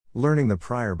Learning the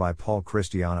Prior by Paul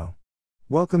Christiano.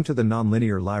 Welcome to the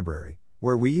Nonlinear Library,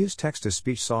 where we use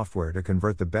text-to-speech software to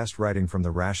convert the best writing from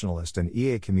the Rationalist and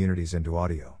EA communities into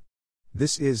audio.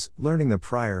 This is Learning the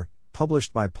Prior,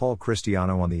 published by Paul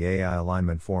Christiano on the AI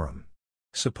Alignment Forum.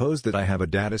 Suppose that I have a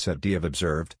dataset D of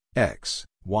observed, x,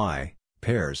 y,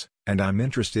 pairs, and I'm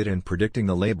interested in predicting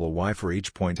the label y for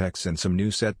each point x in some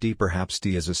new set D. Perhaps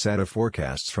D is a set of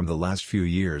forecasts from the last few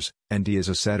years, and D is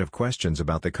a set of questions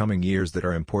about the coming years that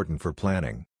are important for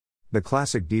planning. The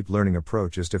classic deep learning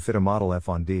approach is to fit a model f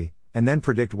on D, and then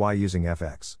predict y using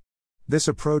fx. This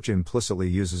approach implicitly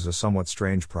uses a somewhat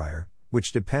strange prior,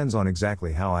 which depends on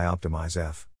exactly how I optimize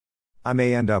f. I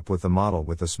may end up with the model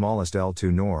with the smallest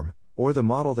L2 norm, or the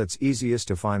model that's easiest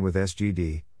to find with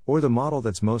SGD, or the model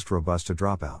that's most robust to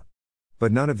dropout.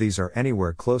 But none of these are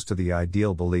anywhere close to the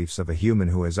ideal beliefs of a human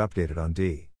who has updated on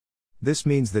D. This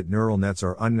means that neural nets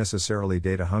are unnecessarily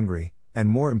data hungry, and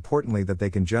more importantly that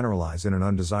they can generalize in an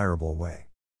undesirable way.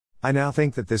 I now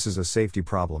think that this is a safety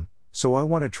problem, so I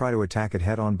want to try to attack it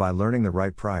head-on by learning the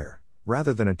right prior,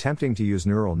 rather than attempting to use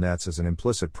neural nets as an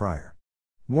implicit prior.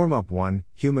 Warm-up 1,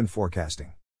 Human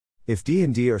Forecasting. If D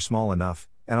and D are small enough,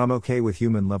 and I'm okay with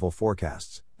human-level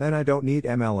forecasts, then I don't need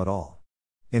ML at all.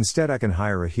 Instead, I can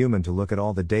hire a human to look at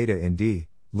all the data in D,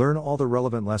 learn all the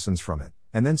relevant lessons from it,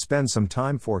 and then spend some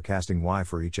time forecasting y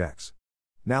for each x.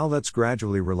 Now let's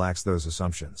gradually relax those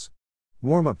assumptions.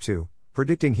 Warm-up 2,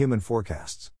 Predicting Human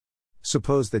Forecasts.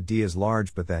 Suppose that D is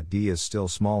large but that D is still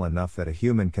small enough that a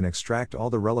human can extract all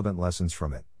the relevant lessons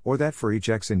from it, or that for each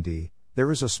x in D,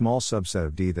 there is a small subset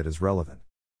of D that is relevant.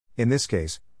 In this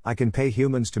case, I can pay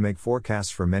humans to make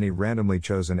forecasts for many randomly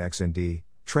chosen x in D,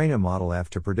 train a model f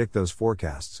to predict those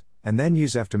forecasts, and then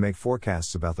use f to make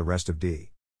forecasts about the rest of D.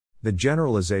 The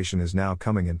generalization is now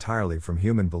coming entirely from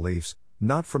human beliefs,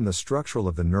 not from the structural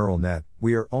of the neural net.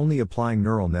 We are only applying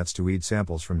neural nets to ED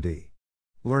samples from D.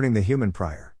 Learning the human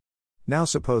prior. Now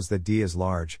suppose that D is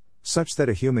large, such that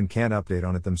a human can't update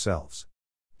on it themselves.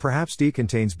 Perhaps D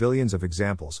contains billions of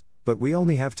examples, but we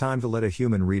only have time to let a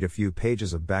human read a few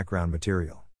pages of background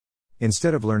material.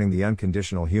 Instead of learning the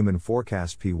unconditional human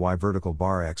forecast py vertical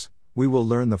bar x, we will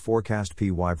learn the forecast py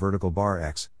vertical bar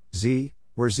x, z,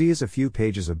 where z is a few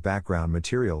pages of background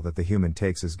material that the human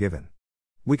takes as given.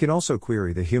 We can also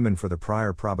query the human for the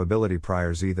prior probability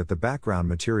prior z that the background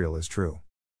material is true.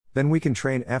 Then we can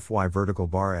train fy vertical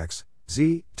bar x,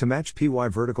 z, to match py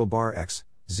vertical bar x,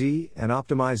 z, and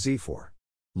optimize z for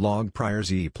log prior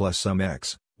z plus some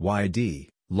x, y d,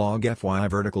 log fy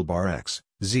vertical bar x,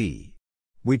 z.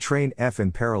 We train f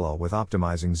in parallel with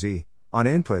optimizing z, on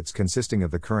inputs consisting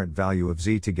of the current value of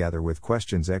z together with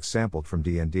questions x sampled from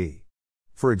D and D.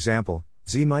 For example,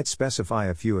 z might specify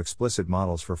a few explicit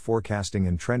models for forecasting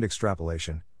and trend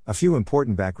extrapolation, a few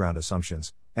important background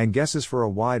assumptions, and guesses for a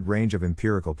wide range of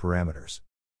empirical parameters.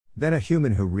 Then a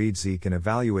human who reads z can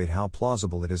evaluate how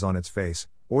plausible it is on its face,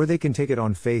 or they can take it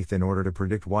on faith in order to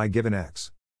predict y given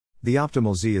x. The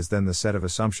optimal z is then the set of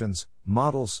assumptions,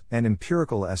 models, and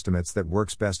empirical estimates that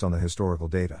works best on the historical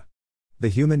data. The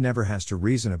human never has to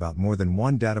reason about more than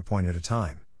one data point at a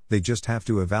time, they just have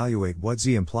to evaluate what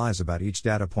z implies about each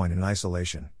data point in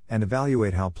isolation, and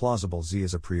evaluate how plausible z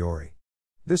is a priori.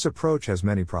 This approach has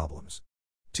many problems.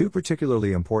 Two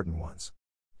particularly important ones.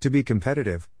 To be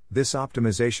competitive, this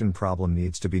optimization problem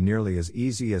needs to be nearly as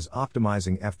easy as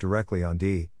optimizing f directly on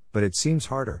D, but it seems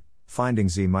harder. Finding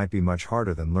z might be much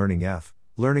harder than learning f,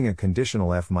 learning a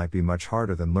conditional f might be much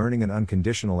harder than learning an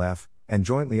unconditional f, and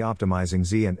jointly optimizing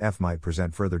z and f might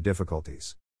present further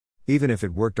difficulties. Even if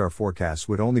it worked, our forecasts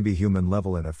would only be human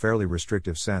level in a fairly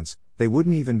restrictive sense. They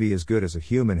wouldn't even be as good as a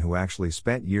human who actually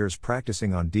spent years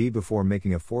practicing on D before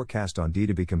making a forecast on D.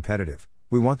 To be competitive,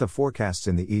 we want the forecasts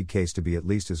in the ED case to be at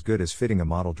least as good as fitting a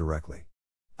model directly.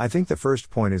 I think the first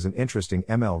point is an interesting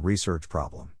ML research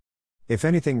problem. If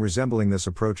anything resembling this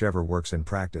approach ever works in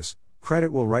practice,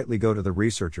 credit will rightly go to the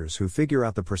researchers who figure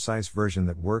out the precise version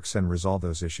that works and resolve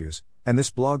those issues, and this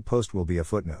blog post will be a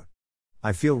footnote.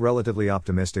 I feel relatively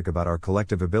optimistic about our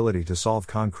collective ability to solve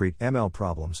concrete ML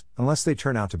problems, unless they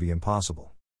turn out to be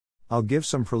impossible. I'll give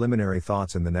some preliminary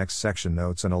thoughts in the next section,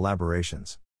 notes and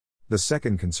elaborations. The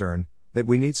second concern, that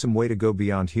we need some way to go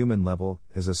beyond human level,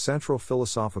 is a central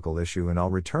philosophical issue, and I'll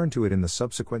return to it in the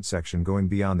subsequent section going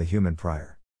beyond the human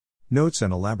prior. Notes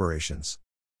and elaborations.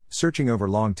 Searching over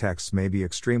long texts may be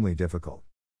extremely difficult.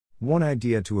 One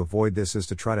idea to avoid this is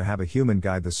to try to have a human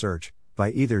guide the search,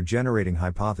 by either generating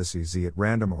hypotheses z at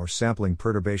random or sampling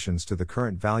perturbations to the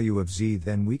current value of z.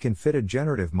 Then we can fit a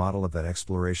generative model of that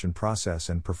exploration process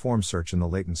and perform search in the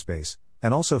latent space,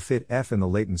 and also fit f in the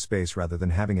latent space rather than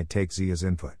having it take z as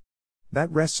input. That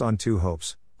rests on two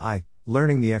hopes. I,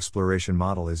 Learning the exploration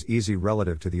model is easy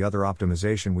relative to the other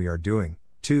optimization we are doing.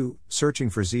 2. Searching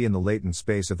for Z in the latent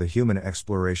space of the human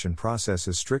exploration process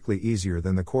is strictly easier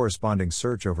than the corresponding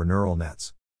search over neural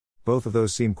nets. Both of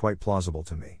those seem quite plausible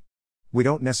to me. We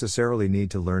don't necessarily need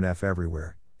to learn F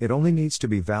everywhere, it only needs to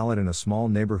be valid in a small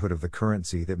neighborhood of the current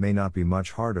Z that may not be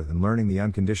much harder than learning the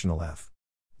unconditional F.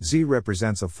 Z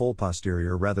represents a full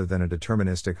posterior rather than a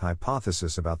deterministic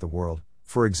hypothesis about the world.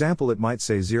 For example, it might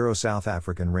say 0 South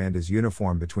African rand is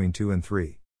uniform between 2 and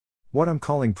 3. What I'm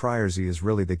calling prior Z is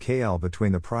really the KL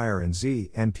between the prior and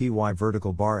Z, and py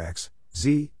vertical bar x,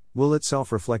 Z, will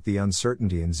itself reflect the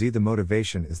uncertainty in Z. The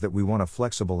motivation is that we want a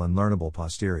flexible and learnable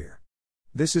posterior.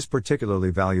 This is particularly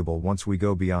valuable once we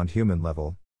go beyond human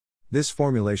level. This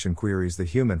formulation queries the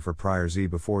human for prior Z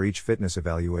before each fitness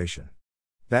evaluation.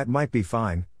 That might be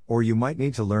fine, or you might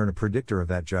need to learn a predictor of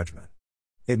that judgment.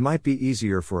 It might be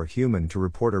easier for a human to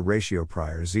report a ratio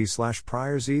prior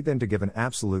Z/prior Z than to give an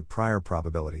absolute prior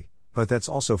probability, but that's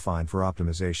also fine for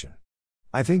optimization.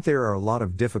 I think there are a lot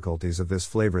of difficulties of this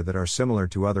flavor that are similar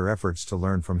to other efforts to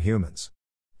learn from humans.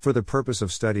 For the purpose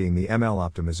of studying the ML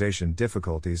optimization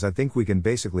difficulties, I think we can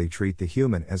basically treat the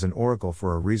human as an oracle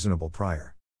for a reasonable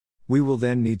prior. We will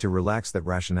then need to relax that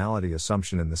rationality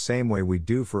assumption in the same way we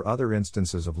do for other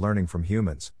instances of learning from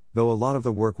humans, though a lot of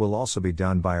the work will also be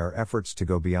done by our efforts to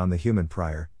go beyond the human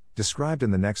prior, described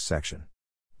in the next section.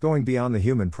 Going beyond the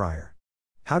human prior.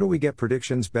 How do we get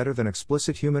predictions better than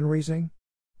explicit human reasoning?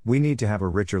 We need to have a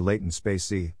richer latent space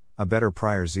Z, a better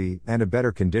prior Z, and a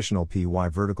better conditional py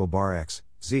vertical bar x,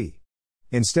 Z.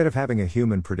 Instead of having a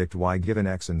human predict y given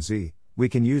x and Z, we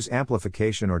can use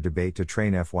amplification or debate to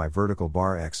train fy vertical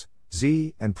bar x,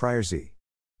 Z, and prior Z.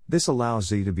 This allows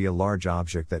Z to be a large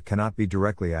object that cannot be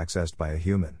directly accessed by a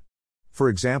human. For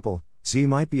example, Z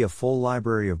might be a full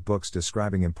library of books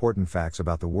describing important facts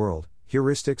about the world,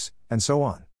 heuristics, and so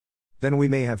on. Then we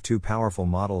may have two powerful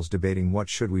models debating what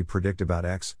should we predict about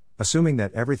X, assuming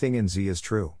that everything in Z is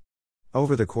true.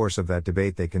 Over the course of that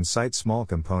debate they can cite small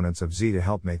components of Z to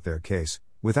help make their case,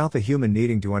 without the human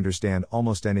needing to understand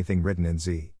almost anything written in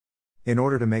Z. In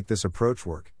order to make this approach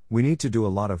work, we need to do a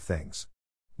lot of things.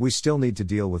 We still need to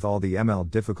deal with all the ML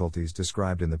difficulties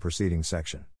described in the preceding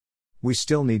section. We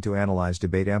still need to analyze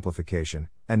debate amplification,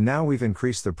 and now we've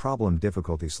increased the problem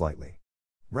difficulty slightly.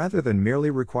 Rather than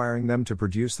merely requiring them to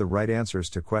produce the right answers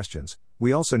to questions,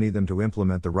 we also need them to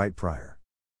implement the right prior.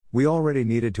 We already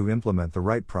needed to implement the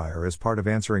right prior as part of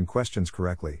answering questions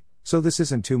correctly, so this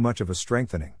isn't too much of a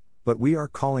strengthening, but we are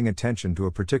calling attention to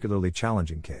a particularly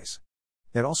challenging case.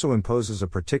 It also imposes a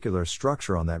particular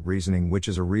structure on that reasoning which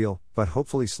is a real, but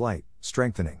hopefully slight,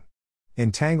 strengthening.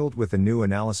 Entangled with the new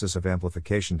analysis of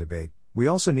amplification debate, we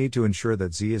also need to ensure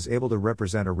that Z is able to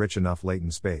represent a rich enough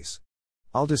latent space.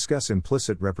 I'll discuss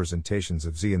implicit representations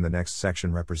of Z in the next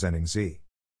section. Representing Z.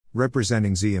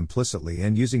 Representing Z implicitly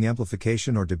and using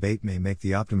amplification or debate may make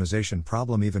the optimization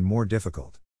problem even more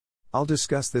difficult. I'll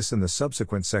discuss this in the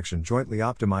subsequent section. Jointly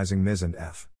optimizing Ms and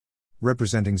F.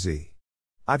 Representing Z.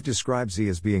 I've described Z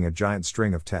as being a giant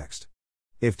string of text.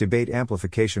 If debate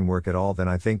amplification work at all, then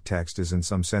I think text is in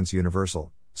some sense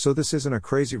universal, so this isn't a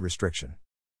crazy restriction.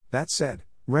 That said,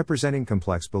 representing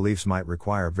complex beliefs might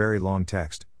require very long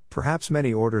text, perhaps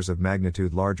many orders of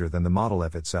magnitude larger than the model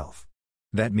F itself.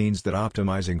 That means that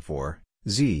optimizing for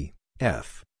Z,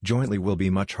 F, jointly will be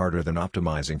much harder than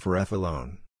optimizing for F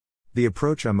alone. The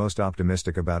approach I'm most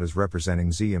optimistic about is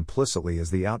representing Z implicitly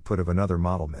as the output of another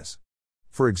model Ms.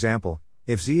 For example,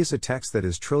 if Z is a text that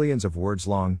is trillions of words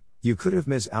long, you could have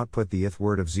Ms output the ith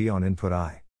word of Z on input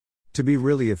I. To be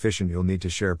really efficient you'll need to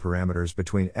share parameters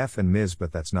between F and Ms,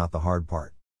 but that's not the hard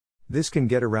part. This can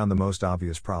get around the most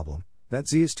obvious problem, that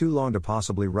Z is too long to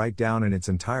possibly write down in its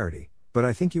entirety, but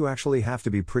I think you actually have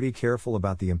to be pretty careful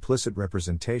about the implicit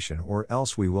representation or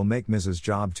else we will make Ms's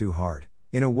job too hard,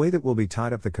 in a way that will be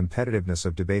tied up the competitiveness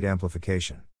of debate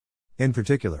amplification. In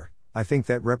particular, I think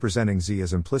that representing Z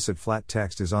as implicit flat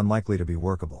text is unlikely to be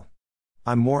workable.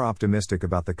 I'm more optimistic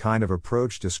about the kind of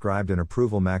approach described in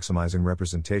approval maximizing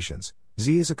representations.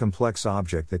 Z is a complex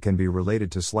object that can be related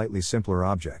to slightly simpler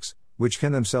objects, which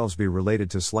can themselves be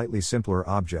related to slightly simpler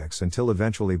objects until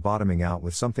eventually bottoming out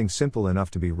with something simple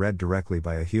enough to be read directly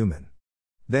by a human.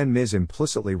 Then Ms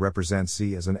implicitly represents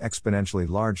Z as an exponentially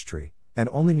large tree, and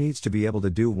only needs to be able to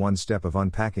do one step of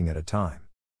unpacking at a time.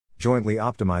 Jointly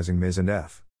optimizing Ms and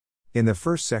F. In the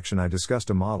first section I discussed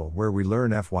a model where we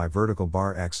learn fy vertical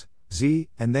bar x, Z,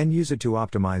 and then use it to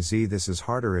optimize Z. This is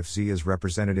harder if Z is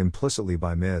represented implicitly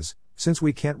by Ms, since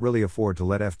we can't really afford to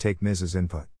let F take Ms as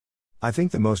input. I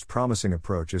think the most promising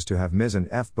approach is to have Ms and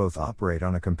F both operate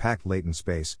on a compact latent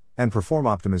space, and perform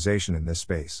optimization in this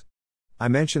space. I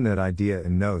mentioned that idea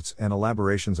in notes and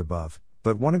elaborations above,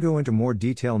 but want to go into more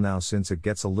detail now since it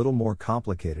gets a little more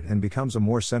complicated and becomes a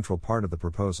more central part of the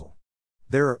proposal.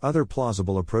 There are other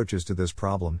plausible approaches to this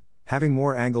problem. Having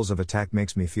more angles of attack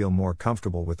makes me feel more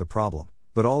comfortable with the problem,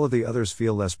 but all of the others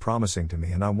feel less promising to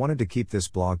me, and I wanted to keep this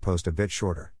blog post a bit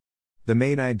shorter. The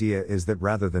main idea is that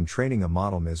rather than training a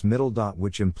model ms middle dot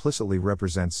which implicitly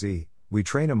represents z, we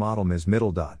train a model ms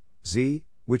middle dot z,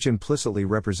 which implicitly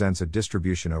represents a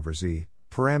distribution over z,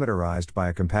 parameterized by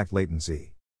a compact latent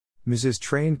z. ms is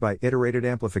trained by iterated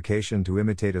amplification to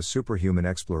imitate a superhuman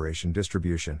exploration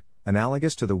distribution,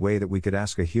 analogous to the way that we could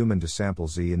ask a human to sample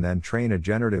z and then train a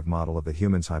generative model of the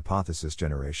human's hypothesis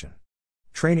generation.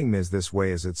 Training ms this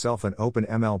way is itself an open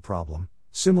ML problem,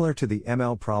 similar to the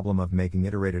ML problem of making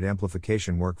iterated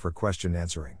amplification work for question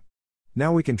answering.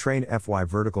 Now we can train fy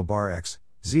vertical bar x,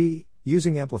 z,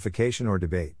 using amplification or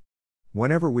debate.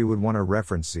 Whenever we would want to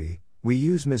reference z, we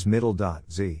use ms middle dot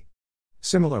z.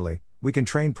 Similarly, we can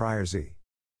train prior z.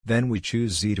 Then we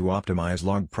choose z to optimize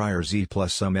log prior z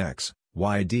plus some x,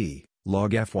 y d,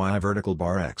 log fy vertical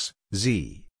bar x,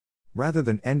 z. Rather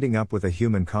than ending up with a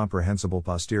human comprehensible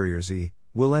posterior z,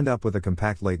 we'll end up with a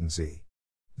compact latent z.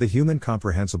 The human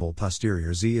comprehensible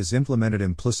posterior z is implemented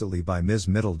implicitly by ms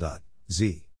middle dot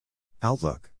z.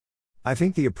 Outlook. I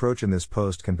think the approach in this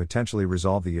post can potentially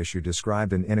resolve the issue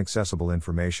described in inaccessible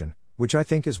information, which I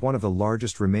think is one of the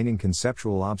largest remaining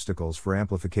conceptual obstacles for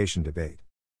amplification debate.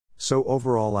 So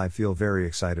overall I feel very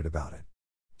excited about it.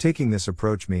 Taking this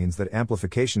approach means that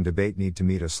amplification debate need to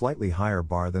meet a slightly higher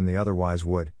bar than they otherwise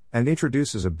would, and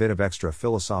introduces a bit of extra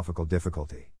philosophical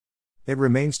difficulty. It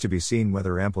remains to be seen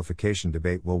whether amplification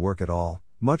debate will work at all,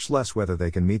 much less whether they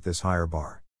can meet this higher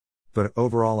bar. But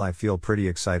overall I feel pretty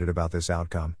excited about this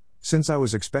outcome, since I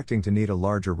was expecting to need a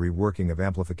larger reworking of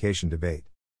amplification debate.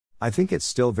 I think it's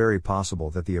still very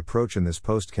possible that the approach in this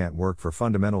post can't work for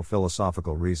fundamental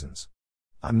philosophical reasons.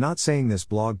 I'm not saying this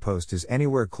blog post is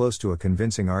anywhere close to a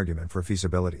convincing argument for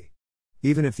feasibility.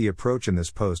 Even if the approach in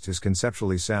this post is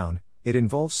conceptually sound, it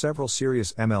involves several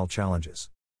serious ML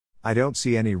challenges. I don't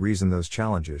see any reason those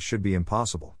challenges should be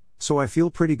impossible, so I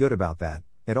feel pretty good about that.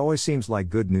 It always seems like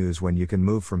good news when you can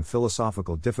move from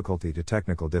philosophical difficulty to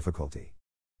technical difficulty.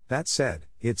 That said,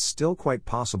 it's still quite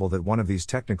possible that one of these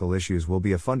technical issues will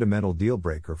be a fundamental deal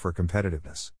breaker for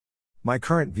competitiveness. My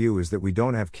current view is that we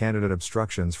don't have candidate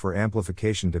obstructions for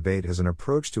amplification debate as an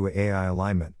approach to AI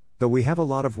alignment, though we have a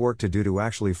lot of work to do to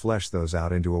actually flesh those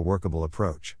out into a workable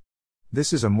approach.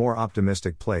 This is a more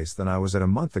optimistic place than I was at a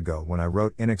month ago when I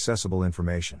wrote Inaccessible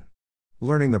Information.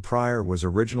 Learning the Prior was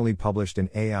originally published in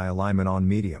AI Alignment on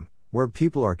Medium, where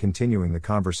people are continuing the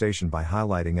conversation by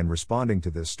highlighting and responding to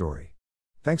this story.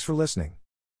 Thanks for listening.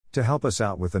 To help us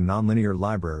out with the Nonlinear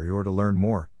Library or to learn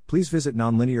more, please visit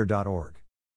nonlinear.org.